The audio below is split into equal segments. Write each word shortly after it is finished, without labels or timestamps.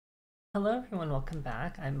Hello everyone, welcome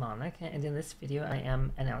back. I'm Monica, and in this video I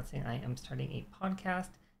am announcing I am starting a podcast,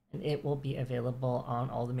 and it will be available on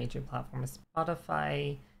all the major platforms: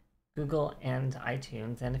 Spotify, Google, and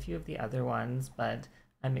iTunes, and a few of the other ones, but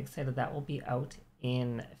I'm excited that will be out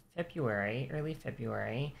in February, early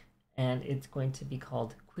February, and it's going to be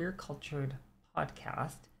called Queer Cultured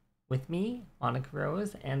Podcast with me, Monica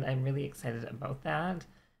Rose, and I'm really excited about that.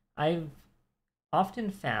 I've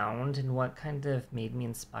often found and what kind of made me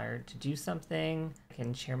inspired to do something. I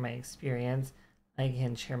can share my experience. I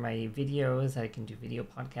can share my videos. I can do video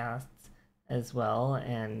podcasts as well.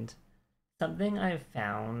 And something I've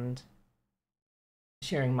found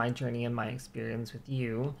sharing my journey and my experience with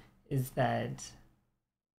you is that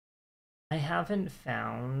I haven't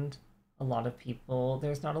found a lot of people,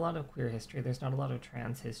 there's not a lot of queer history, there's not a lot of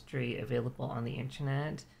trans history available on the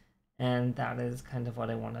internet. And that is kind of what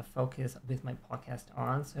I want to focus with my podcast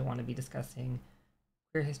on. So I want to be discussing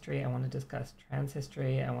queer history. I want to discuss trans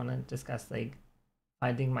history. I want to discuss like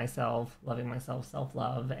finding myself, loving myself,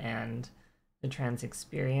 self-love, and the trans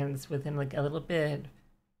experience within like a little bit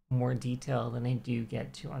more detail than I do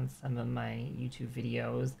get to on some of my YouTube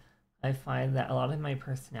videos. I find that a lot of my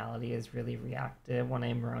personality is really reactive when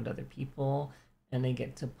I'm around other people, and they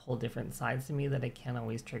get to pull different sides of me that I can't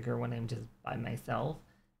always trigger when I'm just by myself.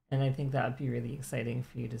 And I think that would be really exciting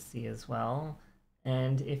for you to see as well.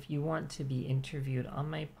 And if you want to be interviewed on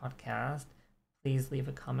my podcast, please leave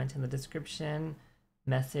a comment in the description,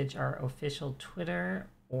 message our official Twitter,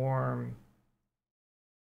 or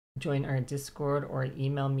join our Discord, or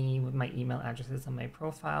email me with my email addresses on my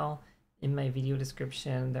profile. In my video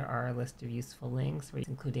description, there are a list of useful links,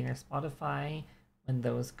 including our Spotify when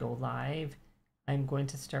those go live. I'm going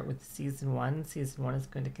to start with season 1. Season 1 is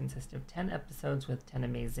going to consist of 10 episodes with 10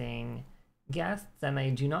 amazing guests, and I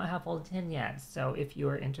do not have all 10 yet. So if you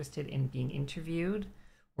are interested in being interviewed,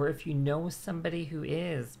 or if you know somebody who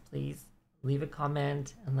is, please leave a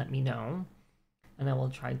comment and let me know, and I will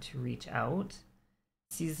try to reach out.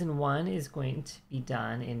 Season 1 is going to be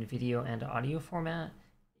done in video and audio format.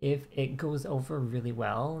 If it goes over really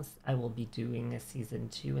well, I will be doing a season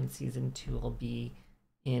 2, and season 2 will be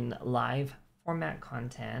in live format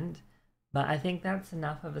content. But I think that's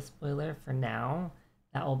enough of a spoiler for now.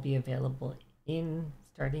 That will be available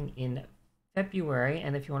starting in February,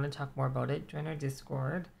 and if you want to talk more about it, join our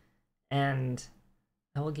Discord, and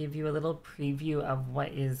I will give you a little preview of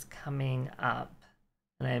what is coming up.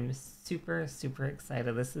 And I'm super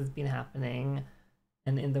excited. This has been happening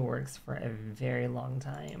and in the works for a very long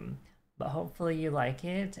time, but hopefully you like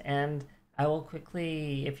it. And I will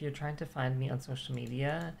quickly, if you're trying to find me on social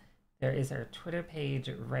media, there is our Twitter page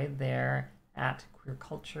right there at Queer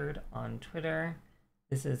Cultured on Twitter.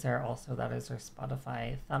 This is that is our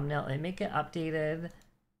Spotify thumbnail. I make it updated,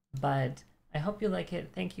 but I hope you like it.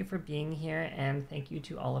 Thank you for being here, and thank you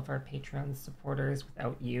to all of our Patreon supporters.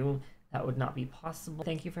 Without you, that would not be possible.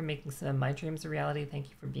 Thank you for making some of my dreams a reality. Thank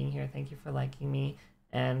you for being here. Thank you for liking me,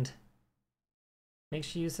 and make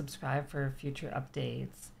sure you subscribe for future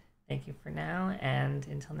updates. Thank you for now, and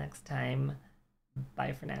until next time,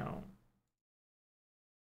 bye for now.